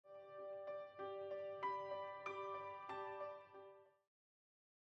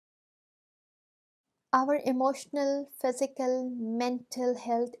Our emotional, physical, mental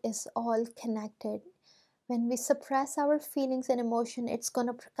health is all connected. When we suppress our feelings and emotion, it's going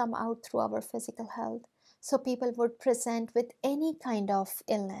to come out through our physical health. So people would present with any kind of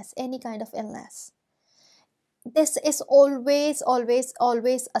illness, any kind of illness. This is always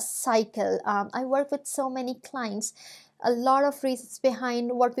a cycle. I work with so many clients. A lot of reasons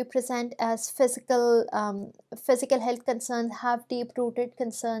behind what we present as physical health concerns have deep rooted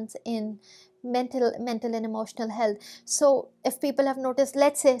concerns in mental and emotional health. So if people have noticed,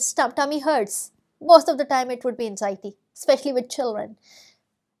 let's say tummy hurts, most of the time it would be anxiety, especially with children.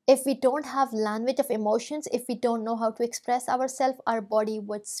 If we don't have language of emotions, if we don't know how to express ourselves, our body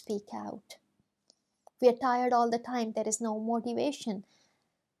would speak out. We are tired all the time, there is no motivation,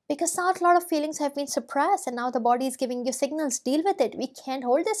 because not a lot of feelings have been suppressed, and now the body is giving you signals, deal with it, we can't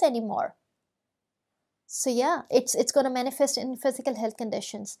hold this anymore. So yeah, it's going to manifest in physical health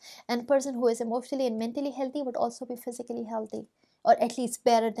conditions, and a person who is emotionally and mentally healthy would also be physically healthy, or at least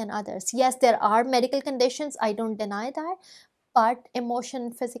better than others. Yes, there are medical conditions, I don't deny that, but emotion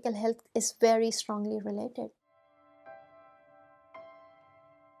and physical health is very strongly related.